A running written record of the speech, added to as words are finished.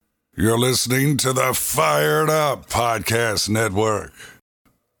You're listening to the Fired Up Podcast Network.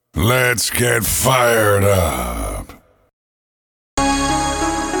 Let's get fired up.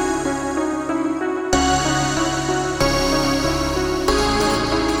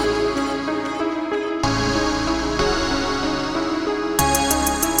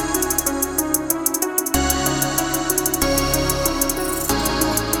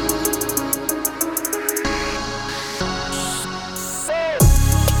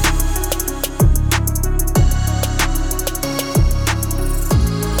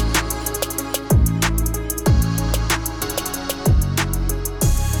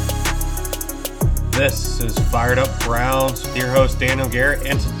 This is Fired Up Browns with your host Daniel Garrett,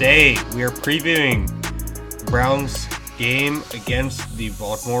 and today we are previewing the Browns game against the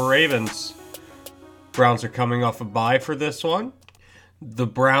Baltimore Ravens. Browns are coming off a bye for this one. The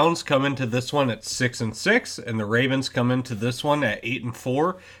Browns come into this one at 6-6, and the Ravens come into this one at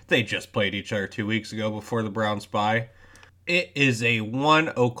 8-4. They just played each other 2 weeks ago before the Browns bye. It is a 1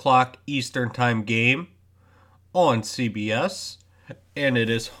 o'clock Eastern Time game on CBS. And it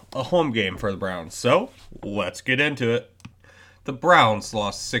is a home game for the Browns. So, let's get into it. The Browns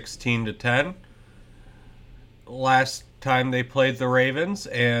lost 16-10 last time they played the Ravens.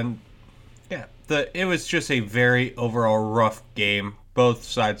 And, it was just a very overall rough game. Both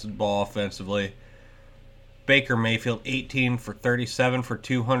sides of the ball offensively. Baker Mayfield, 18 for 37 for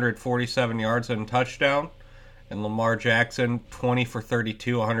 247 yards and a touchdown. And Lamar Jackson, 20 for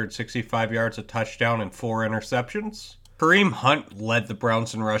 32, 165 yards, a touchdown, and 4 interceptions. Kareem Hunt led the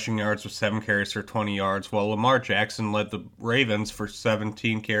Browns in rushing yards with 7 carries for 20 yards, while Lamar Jackson led the Ravens for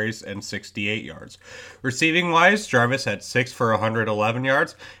 17 carries and 68 yards. Receiving-wise, Jarvis had 6 for 111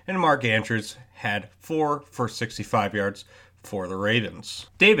 yards, and Mark Andrews had 4 for 65 yards for the Ravens.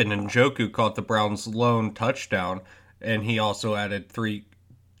 David Njoku caught the Browns' lone touchdown, and he also added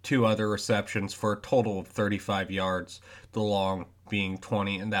 2 other receptions for a total of 35 yards, the long being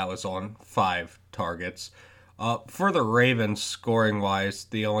 20, and that was on 5 targets. For the Ravens, scoring-wise,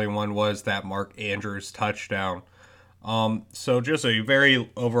 the only one was that Mark Andrews touchdown. So just a very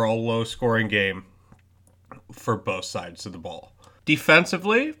overall low-scoring game for both sides of the ball.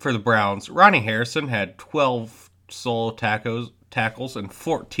 Defensively, for the Browns, Ronnie Harrison had 12 solo tackles and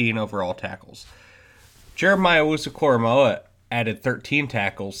 14 overall tackles. Jeremiah Owusu-Koramoah added 13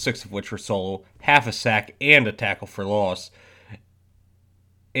 tackles, 6 of which were solo, half a sack, and a tackle for loss.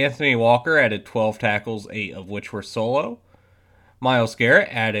 Anthony Walker added 12 tackles, 8 of which were solo. Myles Garrett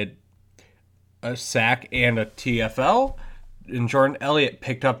added a sack and a TFL. And Jordan Elliott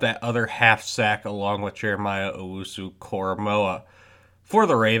picked up that other half sack along with Jeremiah Owusu-Koramoah. For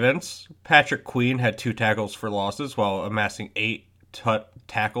the Ravens, Patrick Queen had 2 tackles for losses while amassing 8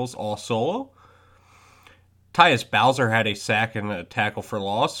 tackles, all solo. Tyus Bowser had a sack and a tackle for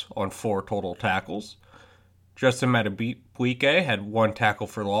loss on 4 total tackles. Justin Madubuike had 1 tackle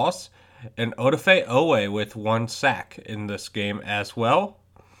for loss, and Odafe Oweh with 1 sack in this game as well.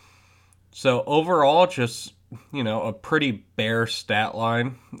 So overall, just, a pretty bare stat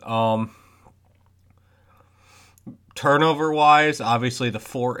line. Turnover-wise, obviously the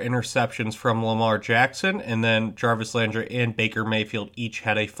 4 interceptions from Lamar Jackson, and then Jarvis Landry and Baker Mayfield each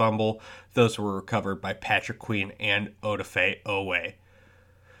had a fumble. Those were recovered by Patrick Queen and Odafe Oweh.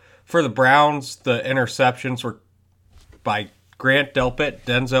 For the Browns, the interceptions were by Grant Delpit,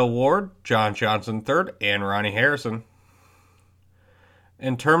 Denzel Ward, John Johnson III, and Ronnie Harrison.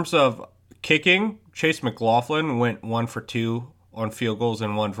 In terms of kicking, Chase McLaughlin went 1 for 2 on field goals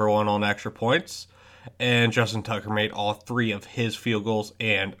and 1 for 1 on extra points. And Justin Tucker made all 3 of his field goals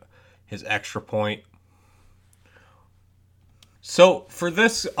and his extra point. So for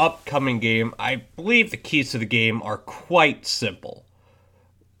this upcoming game, I believe the keys to the game are quite simple.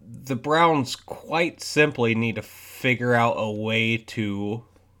 The Browns quite simply need to figure out a way to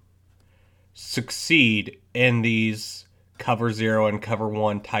succeed in these cover 0 and cover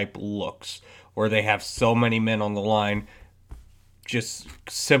 1 type looks where they have so many men on the line just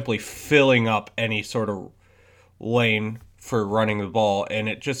simply filling up any sort of lane for running the ball, and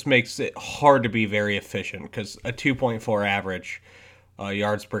it just makes it hard to be very efficient because a 2.4 average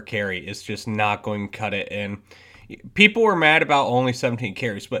yards per carry is just not going to cut it. And people were mad about only 17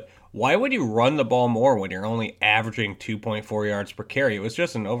 carries, but why would you run the ball more when you're only averaging 2.4 yards per carry? It was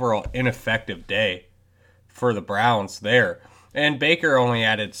just an overall ineffective day for the Browns there. And Baker only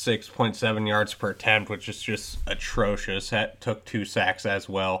added 6.7 yards per attempt, which is just atrocious. Took 2 sacks as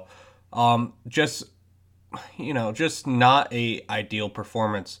well. Just not a ideal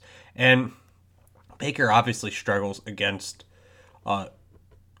performance. And Baker obviously struggles against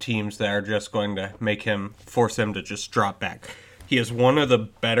teams that are just going to force him to just drop back. He is one of the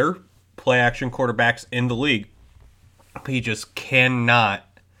better play action quarterbacks in the league. He just cannot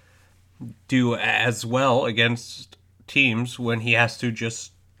do as well against teams when he has to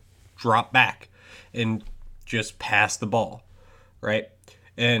just drop back and just pass the ball, right?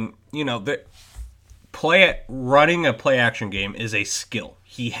 And, running a play action game is a skill.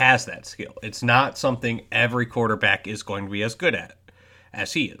 He has that skill. It's not something every quarterback is going to be as good at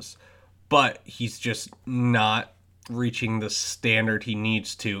as he is. But he's just not reaching the standard he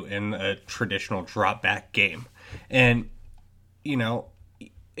needs to in a traditional drop back game. And,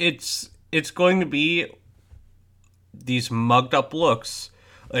 it's going to be these mugged up looks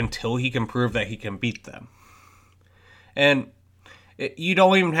until he can prove that he can beat them. And you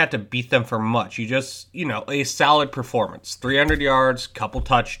don't even have to beat them for much. You just, a solid performance. 300 yards, couple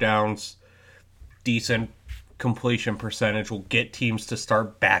touchdowns, decent completion percentage will get teams to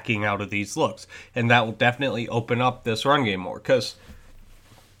start backing out of these looks. And that will definitely open up this run game more. Because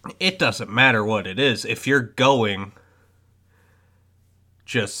it doesn't matter what it is. If you're going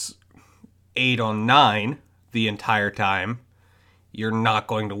just 8 on 9 the entire time, you're not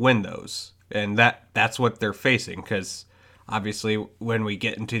going to win those. And that's what they're facing. Because obviously, when we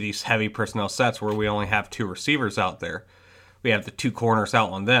get into these heavy personnel sets where we only have 2 receivers out there, we have the 2 corners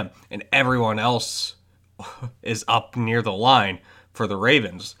out on them, and everyone else is up near the line for the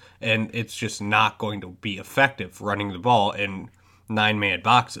Ravens, and it's just not going to be effective running the ball in 9-man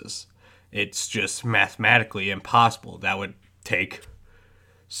boxes. It's just mathematically impossible. That would take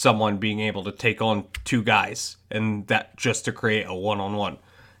someone being able to take on 2 guys, and that just to create a one-on-one,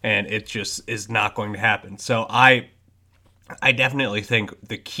 and it just is not going to happen. So I definitely think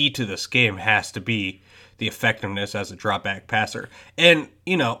the key to this game has to be the effectiveness as a drop back passer. And,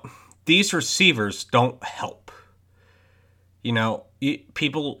 these receivers don't help.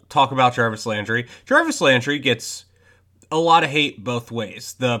 People talk about Jarvis Landry. Jarvis Landry gets a lot of hate both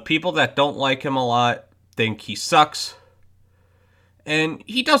ways. The people that don't like him a lot think he sucks. And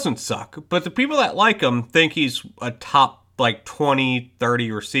he doesn't suck. But the people that like him think he's a top 20,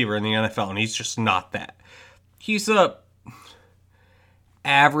 30 receiver in the NFL. And he's just not that. He's a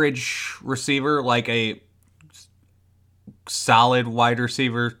average receiver, like a solid wide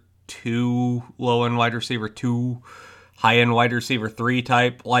receiver 2, low end wide receiver 2, high end wide receiver 3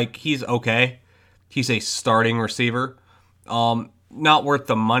 type. He's okay. He's a starting receiver. Not worth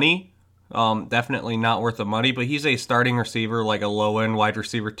the money. Definitely not worth the money, but he's a starting receiver, like a low end wide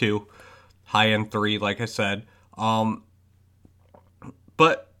receiver 2, high end 3, like I said.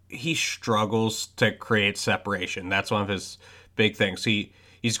 But he struggles to create separation. That's one of his big things.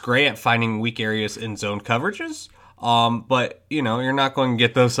 He's great at finding weak areas in zone coverages, but you're not going to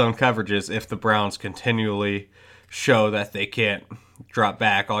get those zone coverages if the Browns continually show that they can't drop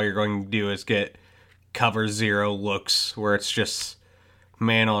back. All you're going to do is get cover 0 looks where it's just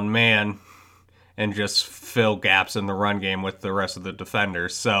man on man and just fill gaps in the run game with the rest of the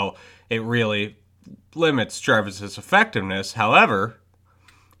defenders. So it really limits Jarvis's effectiveness. However,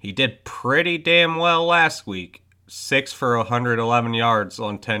 he did pretty damn well last week. 6 for 111 yards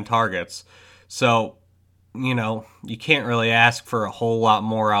on 10 targets. So, you can't really ask for a whole lot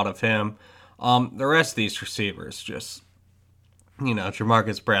more out of him. The rest of these receivers just,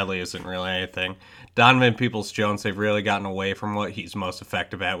 Jamarcus Bradley isn't really anything. Donovan Peoples-Jones, they've really gotten away from what he's most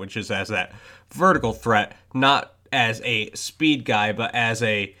effective at, which is as that vertical threat, not as a speed guy, but as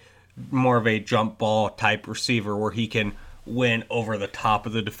a more of a jump ball type receiver where he can win over the top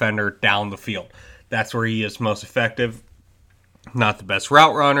of the defender down the field. That's where he is most effective. Not the best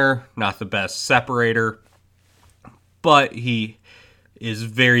route runner, not the best separator, but he is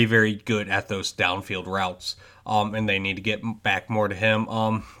very, very good at those downfield routes, and they need to get back more to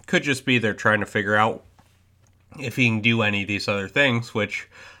him. Could just be they're trying to figure out if he can do any of these other things, which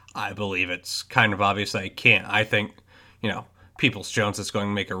I believe it's kind of obvious that he can't. I think, Peoples-Jones is going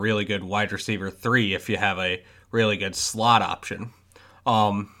to make a really good wide receiver 3 if you have a really good slot option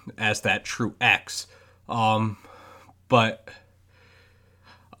as that true X. I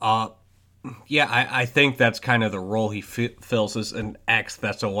think that's kind of the role he fills as an X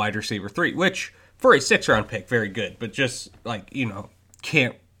that's a wide receiver 3, which for a 6-round pick, very good, but just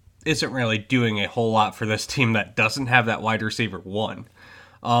isn't really doing a whole lot for this team that doesn't have that wide receiver 1.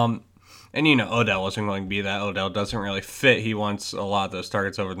 Odell wasn't going to be that. Odell doesn't really fit. He wants a lot of those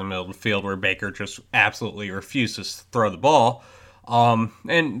targets over the middle of the field where Baker just absolutely refuses to throw the ball.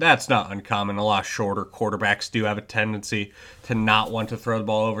 And that's not uncommon. A lot of shorter quarterbacks do have a tendency to not want to throw the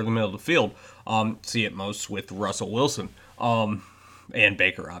ball over the middle of the field. See it most with Russell Wilson, and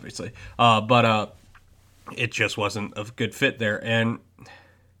Baker, obviously. But it just wasn't a good fit there. And,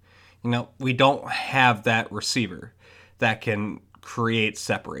 we don't have that receiver that can create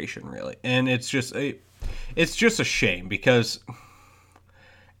separation, really. And it's just a shame because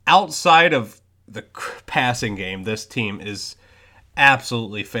outside of the passing game, this team is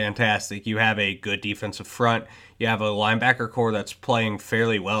absolutely fantastic. You have a good defensive front. You have a linebacker core that's playing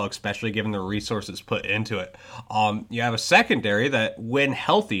fairly well, especially given the resources put into it. You have a secondary that, when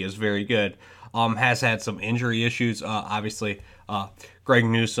healthy, is very good. Has had some injury issues. Obviously, Greg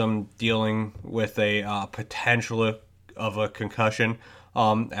Newsome dealing with a potential of a concussion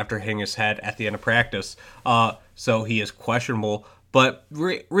after hitting his head at the end of practice. So he is questionable. But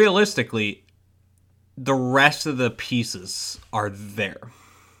realistically, the rest of the pieces are there.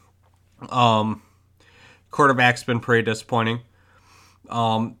 Quarterback's been pretty disappointing.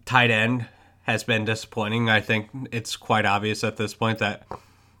 Tight end has been disappointing. I think it's quite obvious at this point that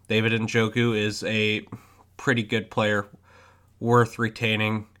David Njoku is a pretty good player, worth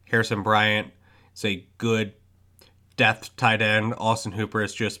retaining. Harrison Bryant is a good depth tight end. Austin Hooper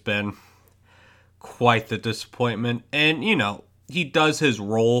has just been quite the disappointment. And, he does his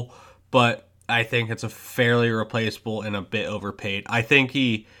role, but I think it's a fairly replaceable and a bit overpaid. I think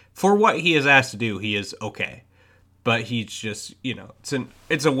for what he is asked to do, he is okay. But he's just,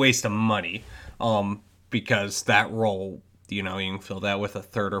 it's a waste of money because that role, you can fill that with a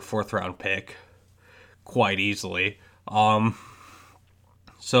 3rd or 4th round pick quite easily.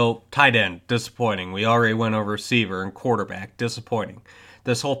 So tight end, disappointing. We already went over receiver and quarterback, disappointing.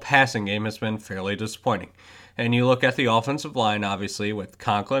 This whole passing game has been fairly disappointing. And you look at the offensive line, obviously, with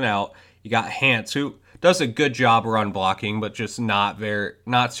Conklin out. You got Hance, who does a good job run blocking, but just not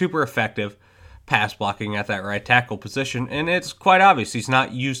super effective pass blocking at that right tackle position. And it's quite obvious he's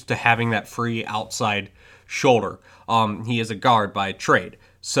not used to having that free outside shoulder. He is a guard by trade.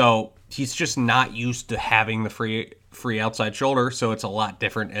 So he's just not used to having the free outside shoulder. So it's a lot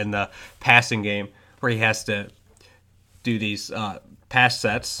different in the passing game where he has to do these pass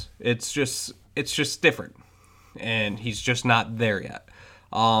sets. It's just different. And he's just not there yet.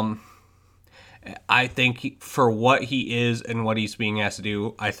 I think for what he is and what he's being asked to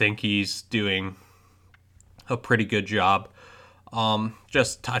do, I think he's doing a pretty good job.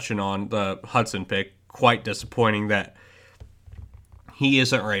 Just touching on the Hudson pick, quite disappointing that he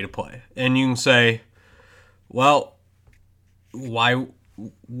isn't ready to play. And you can say, well, why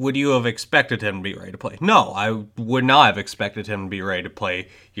would you have expected him to be ready to play? No, I would not have expected him to be ready to play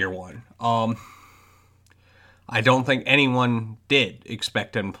year one. I don't think anyone did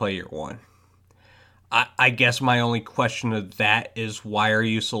expect him to play year one. I guess my only question of that is, why are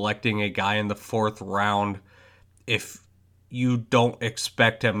you selecting a guy in the 4th round if you don't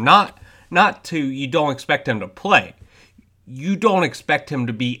expect him you don't expect him to play. You don't expect him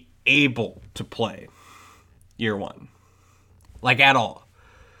to be able to play year one. Like, at all.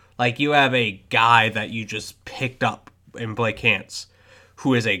 Like, you have a guy that you just picked up in Blake Hance,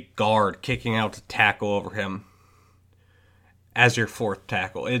 who is a guard kicking out to tackle over him as your 4th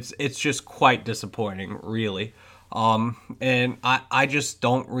tackle. It's just quite disappointing, really. And I just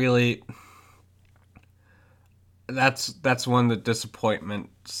don't really... That's one of the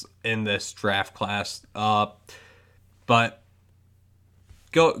disappointments in this draft class. But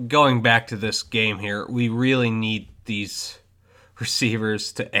going back to this game here, we really need these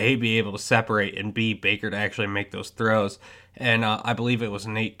receivers to A, be able to separate, and B, Baker to actually make those throws. And I believe it was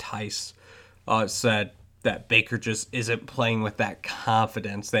Nate Tice said that Baker just isn't playing with that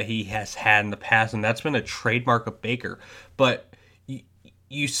confidence that he has had in the past, and that's been a trademark of Baker. But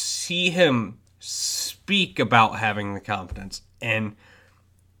you see him speak about having the confidence, and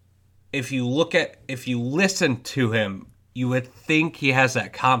if you listen to him, you would think he has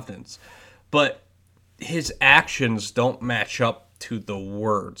that confidence, but his actions don't match up to the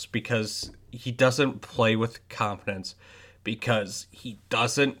words, because he doesn't play with confidence, because he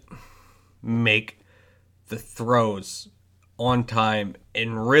doesn't make the throws on time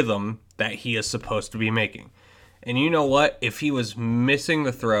in rhythm that he is supposed to be making. And you know what? If he was missing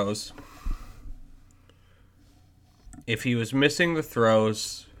the throws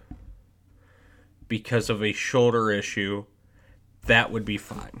because of a shoulder issue, that would be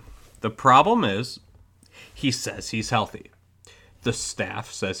fine. The problem is, he says he's healthy. The staff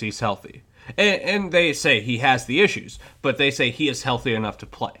says he's healthy. And they say he has the issues, but they say he is healthy enough to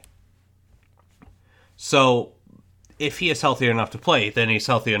play. So, if he is healthy enough to play, then he's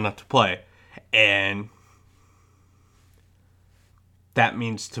healthy enough to play. And that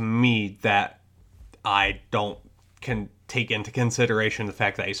means to me that I can take into consideration the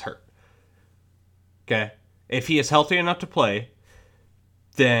fact that he's hurt. Okay? If he is healthy enough to play,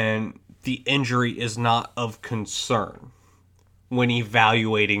 then the injury is not of concern when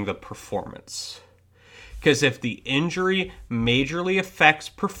evaluating the performance. Because if the injury majorly affects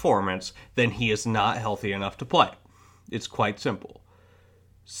performance, then he is not healthy enough to play. It's quite simple.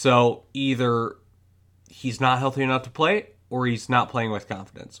 So either he's not healthy enough to play, or he's not playing with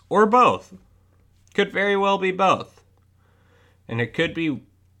confidence. Or both. Could very well be both. And it could be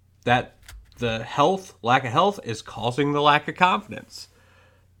that the lack of health, is causing the lack of confidence.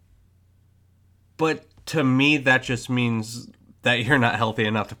 But to me, that just means that you're not healthy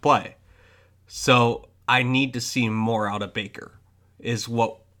enough to play. So I need to see more out of Baker, is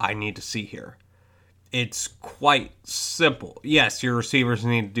what I need to see here. It's quite simple. Yes, your receivers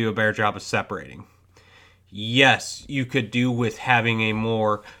need to do a better job of separating. Yes, you could do with having a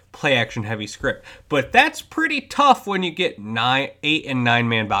more play-action heavy script. But that's pretty tough when you get 8 and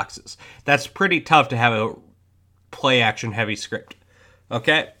 9-man boxes. That's pretty tough to have a play-action heavy script.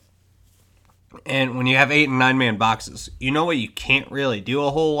 Okay? And when you have 8 and 9-man boxes, you know what you can't really do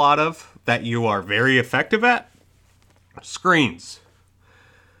a whole lot of that you are very effective at? Screens.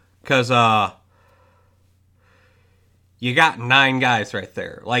 Because, you got 9 guys right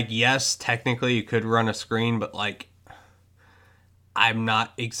there. Like, yes, technically you could run a screen, but, like, I'm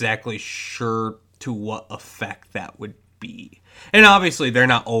not exactly sure to what effect that would be. And obviously, they're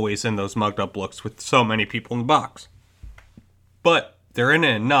not always in those mugged up looks with so many people in the box. But they're in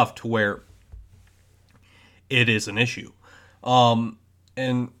it enough to where it is an issue.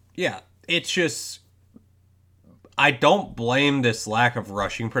 And yeah, it's just, I don't blame this lack of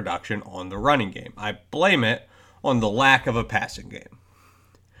rushing production on the running game. I blame it on the lack of a passing game.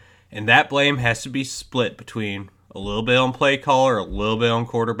 And that blame has to be split between a little bit on play caller, a little bit on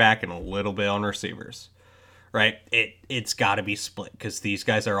quarterback, and a little bit on receivers. Right? It's got to be split because these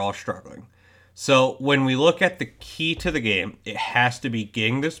guys are all struggling. So when we look at the key to the game, it has to be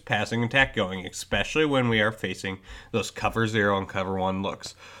getting this passing attack going, especially when we are facing those cover 0 and cover 1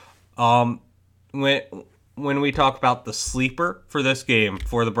 looks. When we talk about the sleeper for this game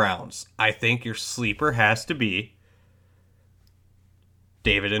for the Browns, I think your sleeper has to be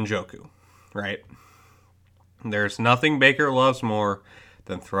David Njoku, right? There's nothing Baker loves more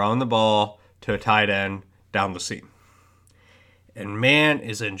than throwing the ball to a tight end down the seam. And man,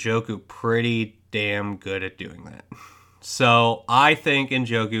 is Njoku pretty damn good at doing that. So I think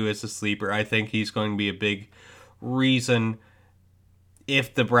Njoku is a sleeper. I think he's going to be a big reason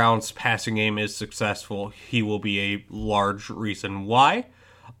if the Browns' passing game is successful. He will be a large reason why.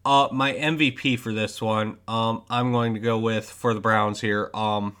 My MVP for this one, I'm going to go with, for the Browns here,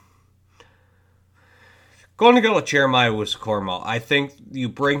 going to go with Jeremiah Owusu-Koramoah. I think you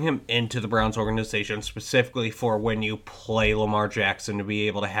bring him into the Browns organization specifically for when you play Lamar Jackson, to be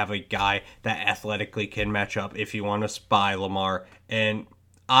able to have a guy that athletically can match up if you want to spy Lamar. And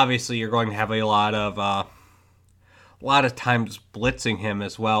obviously you're going to have a lot of times blitzing him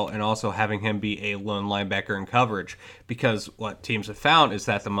as well, and also having him be a lone linebacker in coverage, because what teams have found is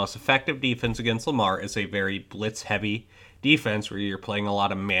that the most effective defense against Lamar is a very blitz-heavy defense where you're playing a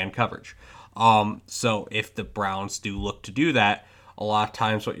lot of man coverage. So if the Browns do look to do that, a lot of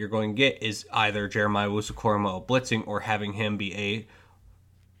times what you're going to get is either Jeremiah Owusu-Koramoah blitzing or having him be a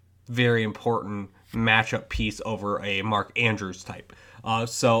very important matchup piece over a Mark Andrews type.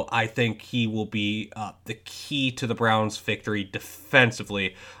 So I think he will be the key to the Browns' victory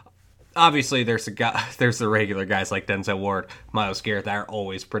defensively. Obviously, there's the regular guys like Denzel Ward, Myles Garrett that are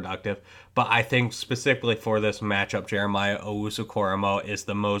always productive. But I think specifically for this matchup, Jeremiah Owusu-Koramoah is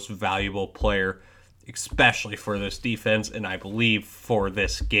the most valuable player, especially for this defense, and I believe for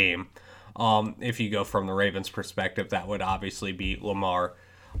this game. If you go from the Ravens' perspective, that would obviously be Lamar.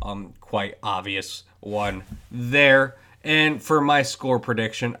 Quite obvious one there. And for my score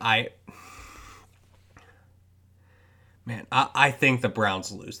prediction, I think the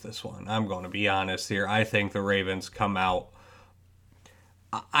Browns lose this one. I'm going to be honest here. I think the Ravens come out.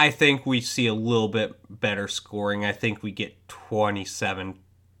 I think we see a little bit better scoring. I think we get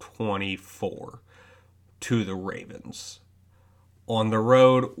 27-24 to the Ravens on the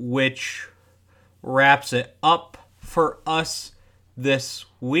road, which wraps it up for us this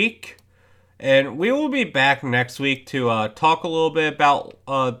week. And we will be back next week to talk a little bit about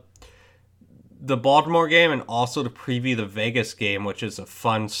the Baltimore game, and also to preview the Vegas game, which is a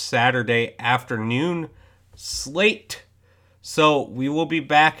fun Saturday afternoon slate. So we will be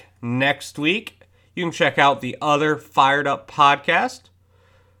back next week. You can check out the other Fired Up podcast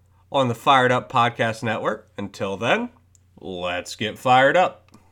on the Fired Up Podcast Network. Until then, let's get fired up.